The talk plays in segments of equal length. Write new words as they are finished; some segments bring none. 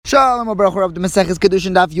Shalom Abracha of the Maseches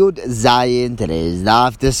Kiddushin Daf Yud Zayin. Today's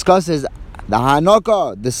daf discusses the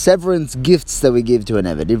Hanukkah, the severance gifts that we give to an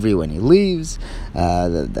Eved Ivri when he leaves,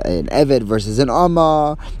 an Eved versus an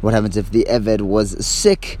Amma. What happens if the Eved was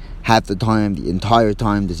sick half the time, the entire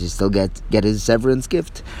time? Does he still get his severance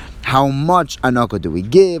gift? How much Hanukkah do we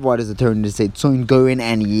give? Why does the Torah say Tzoin, Gorin,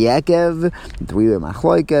 and Yekev? Three-way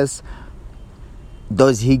machlokes.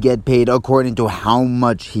 Does he get paid according to how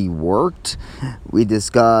much he worked? We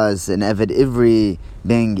discuss an Eved Ivri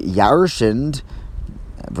being yarshind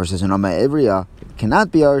versus an Amma Ivriya cannot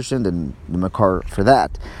be yarshind, and the makar for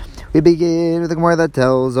that. We begin with the Gemara that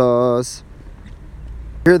tells us,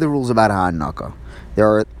 here are the rules about Hanukkah. There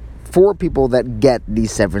are 4 people that get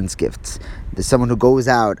these severance gifts. There's someone who goes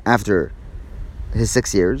out after his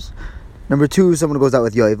 6 years. Number 2, someone who goes out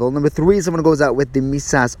with Yovel. Number 3, someone who goes out with the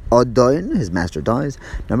Misas Adon, his master dies.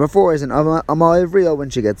 Number 4 is an Amma Ivriya when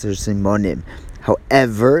she gets her Simonim.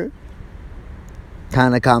 However,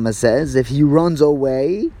 Tanakama says if he runs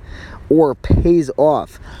away or pays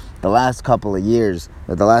off the last couple of years,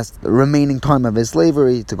 or the last remaining time of his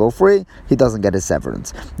slavery to go free, he doesn't get his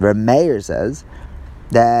severance. Meir says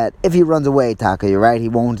that if he runs away, Taka, you're right, he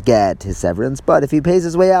won't get his severance, but if he pays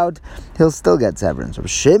his way out, he'll still get severance.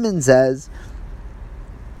 Shimon says,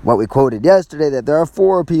 what we quoted yesterday, that there are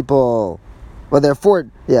 4 people, well, there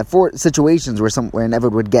are 4 situations where an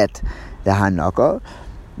Eved would get the Hanukkah,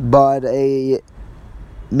 but a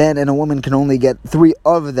man and a woman can only get 3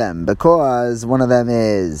 of them, because one of them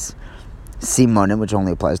is Simonim, which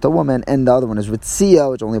only applies to a woman, and the other one is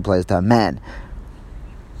Ritzia, which only applies to a man.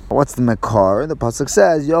 What's the makar? The pasuk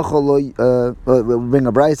says, we'll bring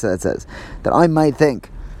a brisa that says that I might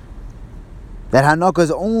think that Hanukkah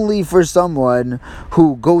is only for someone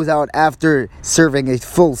who goes out after serving a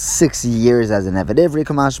full 6 years as an Eved Ivri,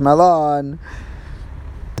 Kamash Malan.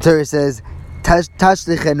 The Torah says,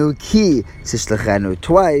 Tashlichenu ki sishlechenu,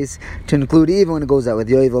 twice, to include even when it goes out with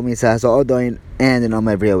Yovel, Misas Adon, and an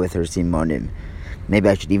Amma Ivriya with her Simonim. Maybe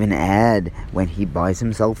I should even add, when he buys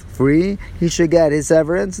himself free, he should get his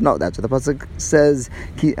severance. No, that's what the pasuk says,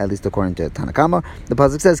 at least according to Tanakama. The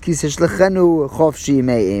pasuk says, Ki sishlechenu chofshi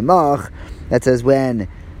me'emach. That says when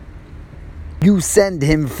you send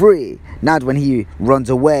him free, not when he runs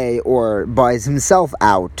away or buys himself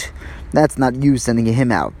out. That's not you sending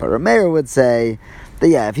him out. But Rameir would say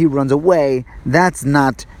that, if he runs away, that's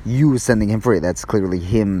not you sending him free. That's clearly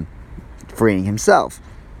him freeing himself.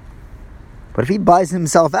 But if he buys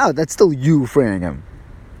himself out, that's still you freeing him.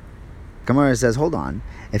 Gemara says, hold on.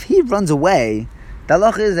 If he runs away, the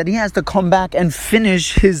halach is that he has to come back and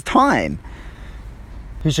finish his time.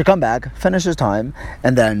 He should come back, finish his time,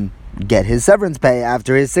 and then get his severance pay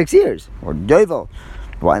after his 6 years. Or doivel.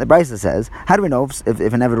 Why the brisa says, how do we know if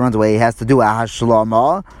an Eved runs away, he has to do a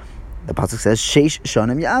hashlama? The pasuk says, sheish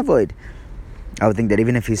shonim ya'avoid. I would think that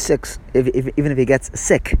even if he's sick, even if he gets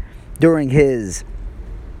sick during his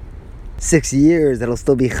 6 years, that'll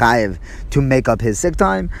still be chayiv to make up his sick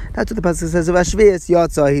time. That's what the pasuk says of Ashvius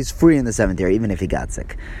Yotza. He's free in the 7th year, even if he got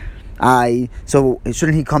sick. So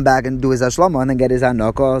shouldn't he come back and do his Ashlama and then get his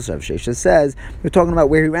Hanukkah? So Shesha says, we're talking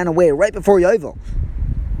about where he ran away right before Yovel.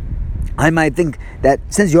 I might think that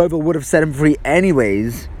since Yovel would have set him free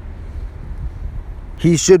anyways,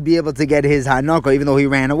 he should be able to get his Hanukkah even though he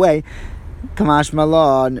ran away. Kamash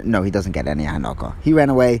Malon, no, he doesn't get any Hanukkah. He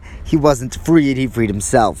ran away, he wasn't freed, he freed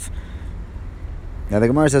himself. Now the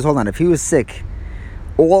Gemara says, hold on, if he was sick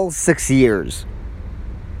all 6 years,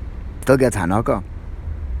 still gets Hanukkah.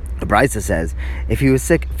 The Brisa says, if he was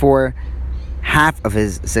sick for half of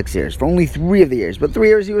his 6 years, for only 3 of the years, but 3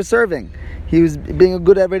 years he was serving, he was being a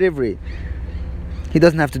good Eved Ivri, he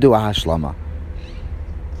doesn't have to do a hashlama.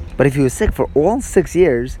 But if he was sick for all 6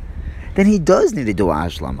 years, then he does need to do a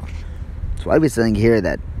hashlama. So why are we saying here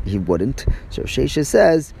that he wouldn't? So Shesha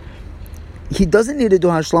says, he doesn't need to do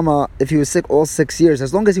hashlama if he was sick all 6 years,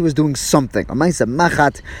 as long as he was doing something. A ma'isa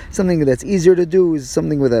machat, something that's easier to do, is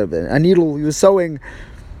something with a needle he was sewing.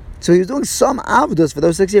 So he was doing some avdus for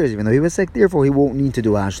those 6 years, even though he was sick. Therefore, he won't need to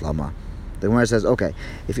do hashlama. The Gemara says, okay,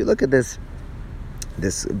 if you look at this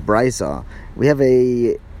brisa, we have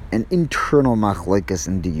an internal machlokes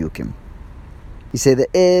in diyukim. You say that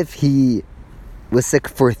if he was sick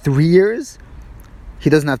for 3 years, he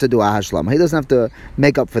doesn't have to do a hashlama. He doesn't have to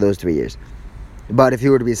make up for those 3 years. But if he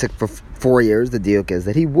were to be sick for 4 years, the diuk is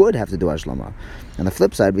that he would have to do hashlama. On the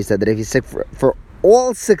flip side, we said that if he's sick for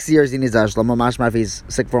all 6 years, he needs hashlama. Mashma, if he's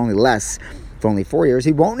sick for only 4 years,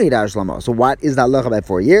 he won't need hashlama. So what is the halacha about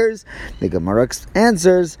 4 years? The Gemara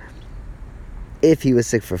answers if he was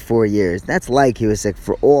sick for 4 years, that's like he was sick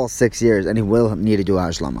for all 6 years, and he will need to do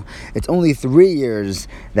Hashlama. It's only 3 years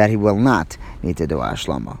that he will not need to do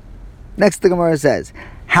Hashlama. Next, the Gemara says,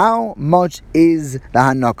 how much is the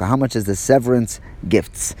Hanukkah? How much is the severance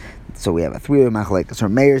gifts? So we have a 3-way machlekes. So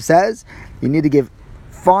Meir says you need to give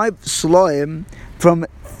 5 sloim from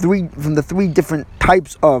the 3 different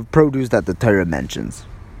types of produce that the Torah mentions.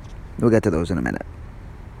 We'll get to those in a minute.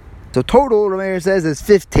 So total, Meir says, is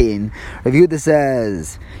 15. Rav Yehuda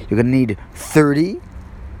says you're going to need 30.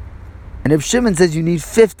 And if Shimon says you need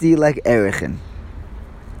 50 like Erechin.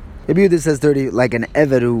 Rav Yehuda says 30 like an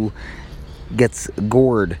Eved who gets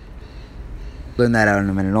gored. Learn that out in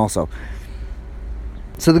a minute also.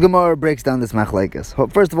 So the Gemara breaks down this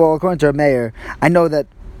machlekes. First of all, according to Meir, I know that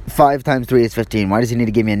 5 times 3 is 15. Why does he need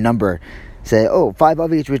to give me a number? Say, 5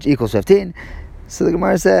 of each, which equals 15. So the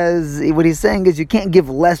Gemara says, what he's saying is you can't give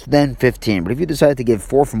less than 15. But if you decide to give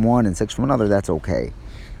 4 from one and 6 from another, that's okay.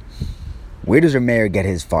 Where does Meir get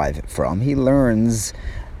his 5 from? He learns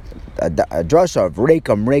a drasha of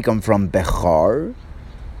Reikam from Bechar.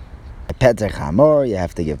 Petzer Chamor, you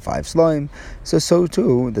have to give 5 sloim. So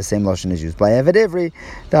too, the same lotion is used by Eved Ivri.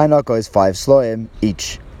 The Hanukkah is 5 sloim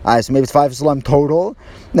each. So maybe it's 5 sloim total?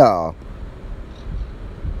 No.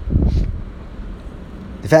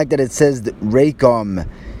 The fact that it says Reikam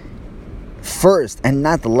first and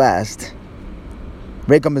not the last,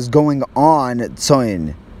 Reikam is going on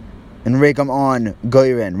Tzoin, and Reikam on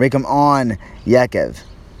Goyren, Reikam on Yakev.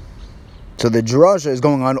 So the drasha is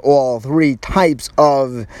going on all 3 types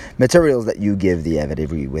of materials that you give the Eved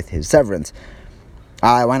Ivri with his severance.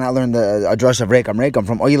 Why not learn a drasha of Reikam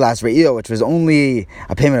from Oilas Re'io, which was only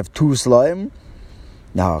a payment of 2 sloim?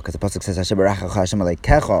 No, because the pasuk says Hashem Barachach Hashem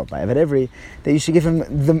Aleikecha by Eved Ivri, that you should give him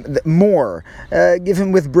the more. Give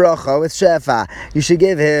him with bracha, with shefa. You should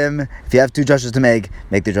give him, if you have 2 drashas to make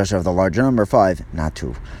the drasha of the larger number, 5, not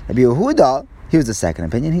 2. Rabbi Yehuda, here's the second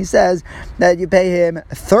opinion. He says that you pay him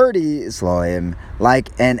 30 sloim like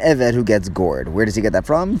an Eved who gets gored. Where does he get that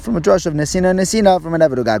from? From a drush of Nesina, from an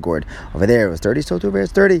Eved who got gored. Over there it was 30, so over here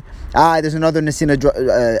it's 30. There's another Nesina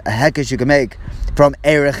hekesh you can make from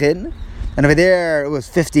Erechin. And over there it was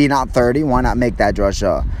 50, not 30. Why not make that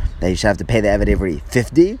drasha that you should have to pay the Eved Ivri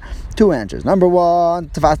 50? 2 answers. Number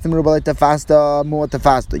 1, tafasta merubah tafasta, more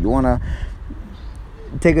tafasta. You want to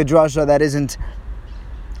take a drasha that isn't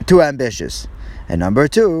too ambitious. And number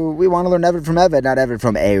 2, we want to learn Eved from Eved, not Eved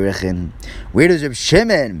from Erechin. Where does Reb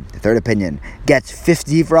Shimon, the third opinion, gets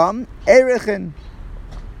 50 from? Erechin.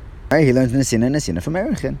 Right, he learns Nesina from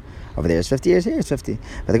Erechin. Over there is 50 years, here is 50.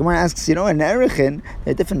 But the Gemara asks, in Erechin,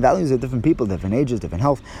 there are different values of different people, different ages, different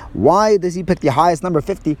health. Why does he pick the highest number,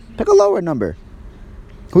 50? Pick a lower number.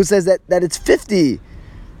 Who says that it's 50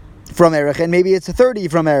 from Erechin? Maybe it's 30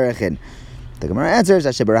 from Erechin. The Gemara answers,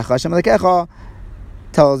 Hashem Barach Hashem Aleikecha,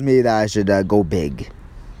 tells me that I should go big.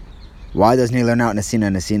 Why doesn't he learn out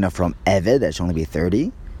Nesina from Eved? That should only be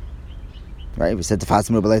 30. Right? We said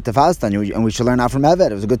Tefasta Merubah Tefasta, and we should learn out from Eved.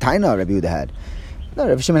 It was a good taina Rabbi Yehuda had. No,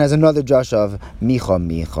 Rav Shimon has another drasha of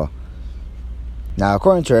Micha. Now,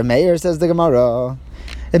 according to Meir, says the Gemara,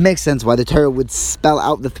 it makes sense why the Torah would spell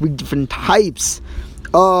out the 3 different types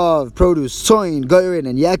of produce, Tzoin, Goyrin,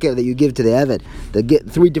 and Yaakov that you give to the Eved. They get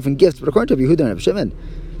 3 different gifts. But according to Rav Yehuda and Rav Shimon,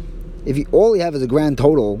 if all you have is a grand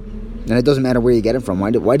total, and it doesn't matter where you get it from,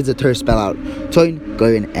 why does the Torah spell out Tzoin,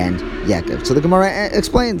 Goyrin, and Yaakov? So the Gemara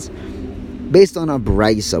explains, based on a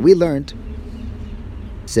brayso, we learned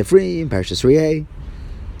Sifri in Parashas Riyeh.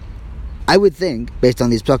 I would think, based on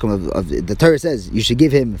these psukim of the Torah says, you should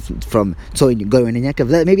give him from Tzoin, Goyrin, and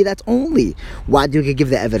Yaakov. Maybe that's only what you could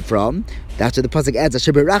give the Eved from. That's what the pasuk adds.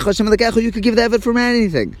 You could give the Eved from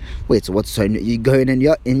anything. Wait, so what's Tzoin, Goyrin,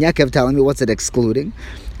 and Yaakov telling me? What's it excluding?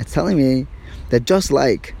 It's telling me that just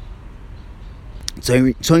like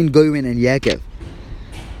Tzoin, Goyrin, and Yaakov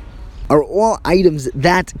are all items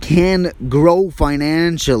that can grow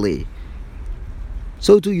financially,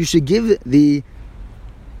 so too you should give the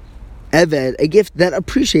Eved a gift that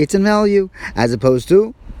appreciates in value, as opposed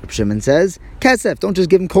to, Reb Shimon says, Kesef. Don't just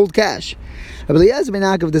give him cold cash. Rabbi Eliezer ben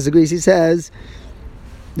Yaakov disagrees. He says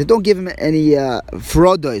that don't give him any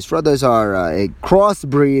frodos. Frodos are a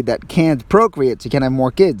crossbreed that can't procreate, so you can't have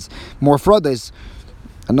more kids. More frodos,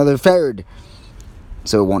 another third.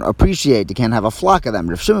 So it won't appreciate. You can't have a flock of them.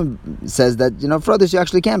 Reb Shimon says that, frodos you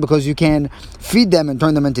actually can, because you can feed them and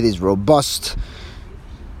turn them into these robust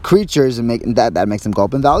creatures, and that makes them go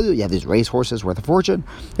up in value. You have these race horses worth a fortune.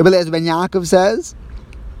 Rabbi Eliezer ben Yaakov says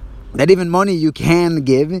that even money you can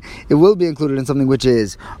give, it will be included in something which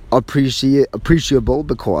is appreciable,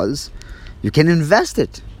 because you can invest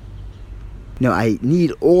it. I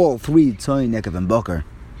need all 3 Tzoin, Yaakov, and Boker.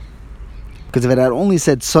 Because if it had only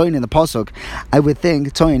said Tzoyin in the pasuk, I would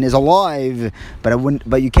think Tzoyin is alive, but I wouldn't.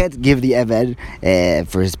 But you can't give the Eved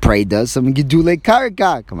for his prey. Does some Gidule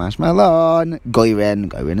Karka, Kamash Malon, Goyren.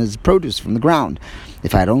 Goyren is produce from the ground.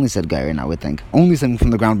 If I had only said Goyren, I would think only something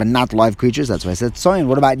from the ground, but not live creatures. That's why I said Tzoyin.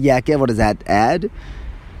 What about Yaakov? What does that add?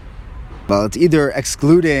 Well, it's either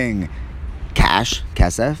excluding cash,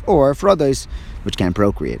 kesef, or frodos, which can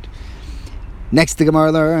procreate. Next, the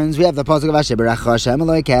Gemara learns we have the pasuk of Asher B'Racha Hashem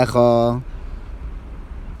Elokecha.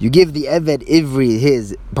 You give the Eved Ivri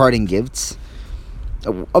his parting gifts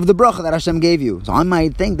of the bracha that Hashem gave you. So I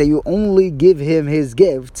might think that you only give him his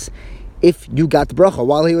gifts if you got the bracha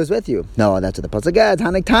while he was with you. No, that's what the pasuk gets.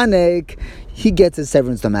 Tanik. He gets his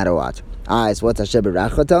severance no matter what. So what's Asher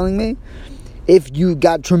B'Racha telling me? If you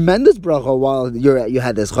got tremendous bracha while you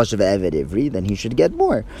had this chashav Eved Ivri, then he should get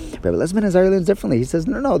more. Rabbi Lesman Azari learns differently. He says,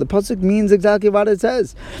 no, the pasuk means exactly what it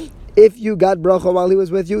says. If you got bracha while he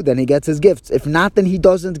was with you, then he gets his gifts. If not, then he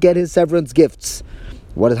doesn't get his severance gifts.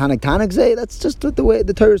 What does Hanak Tanik say? That's just the way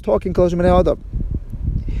the Torah is talking.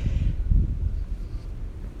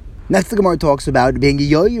 Next, the Gemara talks about being a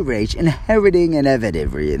Yoyiresh, inheriting an Eved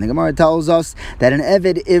Ivri. And the Gemara tells us that an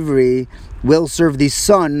Eved Ivri will serve the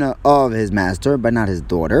son of his master, but not his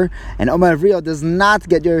daughter. And Omar Avriya does not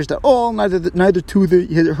get Yeresh at all, neither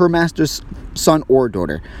to her master's son or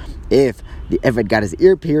daughter. If the Eved got his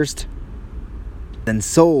ear pierced, then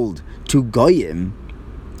sold to Goyim,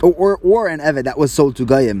 or an Eved that was sold to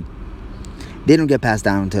Goyim, they don't get passed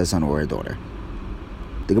down to a son or a daughter.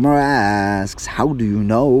 The Gemara asks, how do you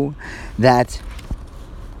know that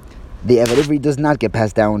the Eved Ivri does not get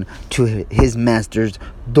passed down to his master's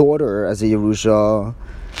daughter as a Yerusha?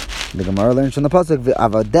 The Gemara learns from the pasuk,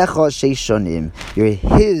 "V'avadecha sheishonim." You're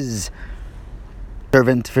his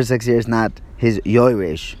servant for 6 years, not his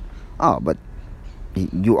Yoresh. Oh, but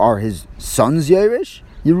you are his son's Yeresh,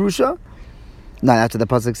 Yerusha? No, that's what the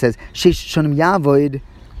pasuk says. Sheishonim yavoid.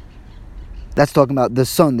 That's talking about the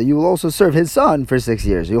son, that you will also serve his son for 6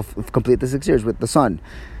 years. You'll complete the 6 years with the son.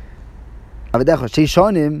 Avadecha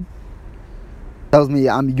sheishonim tells me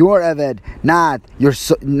I'm your Eved, not your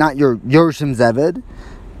Yerushim's Eved.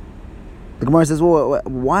 The Gemara says, well,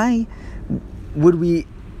 why would we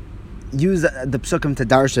use the psukim to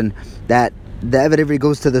darshan that the Eved Ivri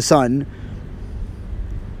goes to the son,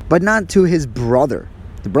 but not to his brother?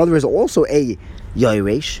 The brother is also a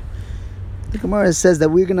Yoresh. The Gemara says that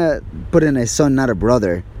we're going to put in a son, not a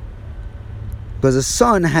brother, because a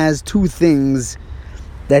son has two things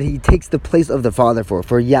that he takes the place of the father for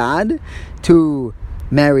Yad, to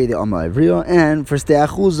marry the Amma Ivriya, and for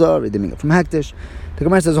Steachuza, redeeming it from Hektish. The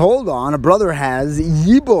Gemara says, hold on, a brother has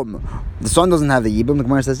Yibum. The son doesn't have the Yibum. The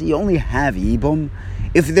Gemara says, you only have Yibum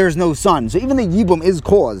if there's no son. So even the Yibum is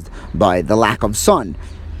caused by the lack of son.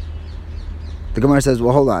 The Gemara says,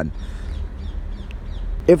 well, hold on.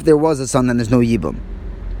 If there was a son, then there's no Yibum.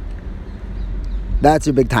 That's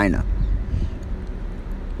your big taina.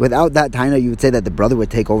 Without that taina, you would say that the brother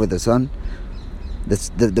would take over the son.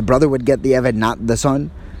 The brother would get the Eved, not the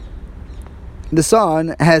son. The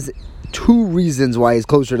son has two reasons why he's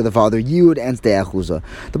closer to the father, Yud and Steachuza.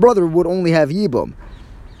 The brother would only have Yibum.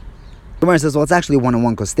 The Gemara says, well, it's actually 1 and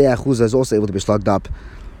 1, because Steachuza is also able to be slugged up,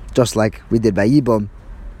 just like we did by Yibum.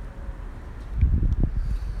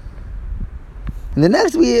 And the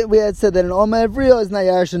next we had said that an Oma Evriya is not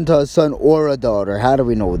Yarshin to a son or a daughter. How do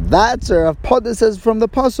we know that? So Rav Poda says from the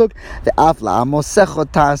pasuk, the Afla Mosecho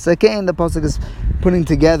Tasakein. The pasuk is putting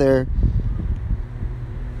together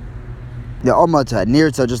the Oma to a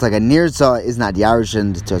Nirza, just like a Nirza is not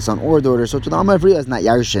Yarshin to a son or daughter. So to the Oma Evriya is not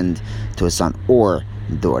Yarshin to a son or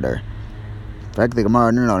daughter. In fact, the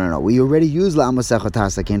Gemara, no. We already used La Mosecho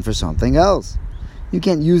Tasakein for something else. You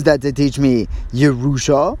can't use that to teach me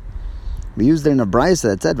Yerusha. We used it in a brayso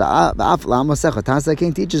that said,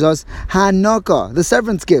 Tasakein teaches us Hanaka, the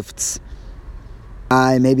severance gifts.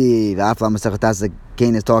 Maybe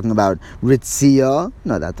Tasakein is talking about Ritzia.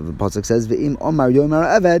 No, that the pasuk says, V'im Omar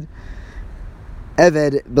Yomar Eved.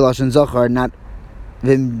 Eved B'lashon Zochar, not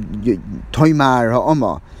V'im Toimar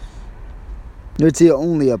Ha'oma. Ritzia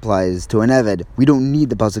only applies to an Eved. We don't need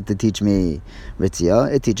the pasuk to teach me Ritzia.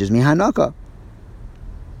 It teaches me Hanaka.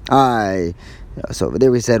 So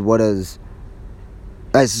there we said, what is...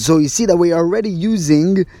 So you see that we are already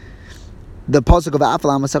using the pasuk of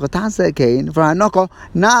Afla Masechet Tasakein for Hanaka,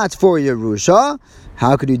 not for Yerusha.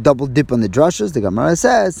 How could you double dip on the drushes? The Gemara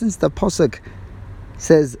says, since the pasuk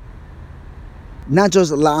says not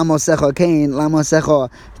just La Mosecha Kain, La Mosecha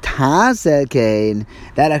Tasakein,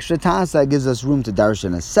 that extra tasa gives us room to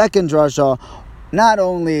darshan a second drasha not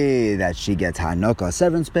only that she gets Hanukkah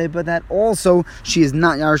severance pay, but that also she is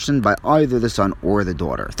not yarshin by either the son or the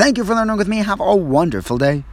daughter. Thank you for learning with me. Have a wonderful day.